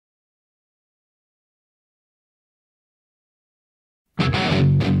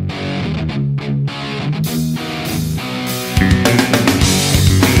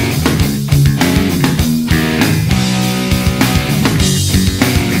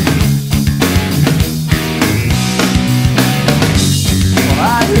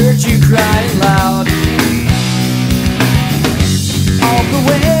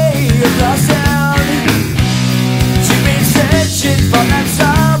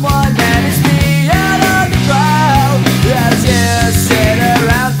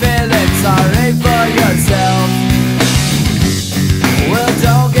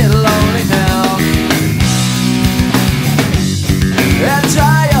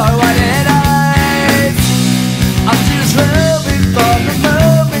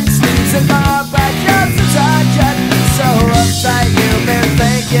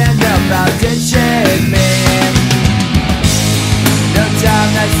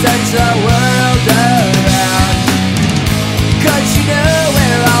search the world around, 'cause she knew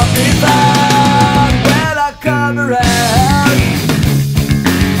where I'll be found when I come around.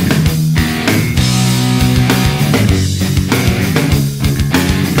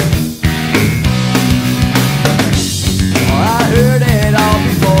 Oh, I heard it all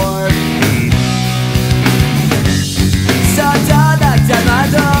before, so don't knock down my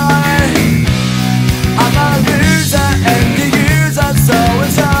door. I'm a loser and the user, so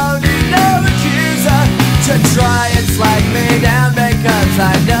it's only no accuser to try and slag me down, because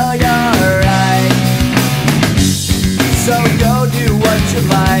I know you're right. So go do what you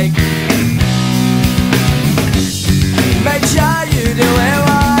like, make sure you do it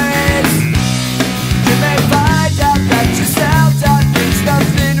wise. You may find out that yourself that means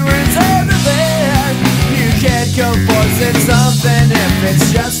nothing worth everything. You can't go forcing something if it's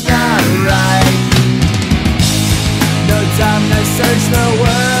just not right. No time to search the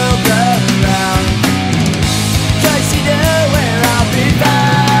world around, 'cause you know where I'll be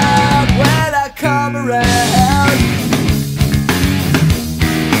found when I come around.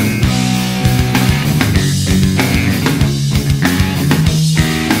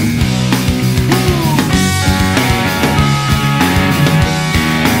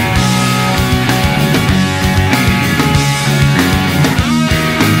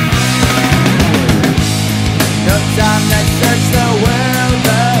 No time to search the world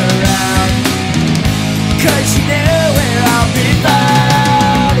around, 'cause you know where I'll be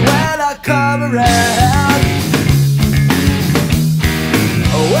found when I come around.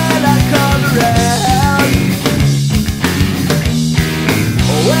 When I come around.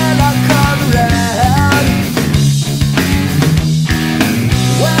 When I come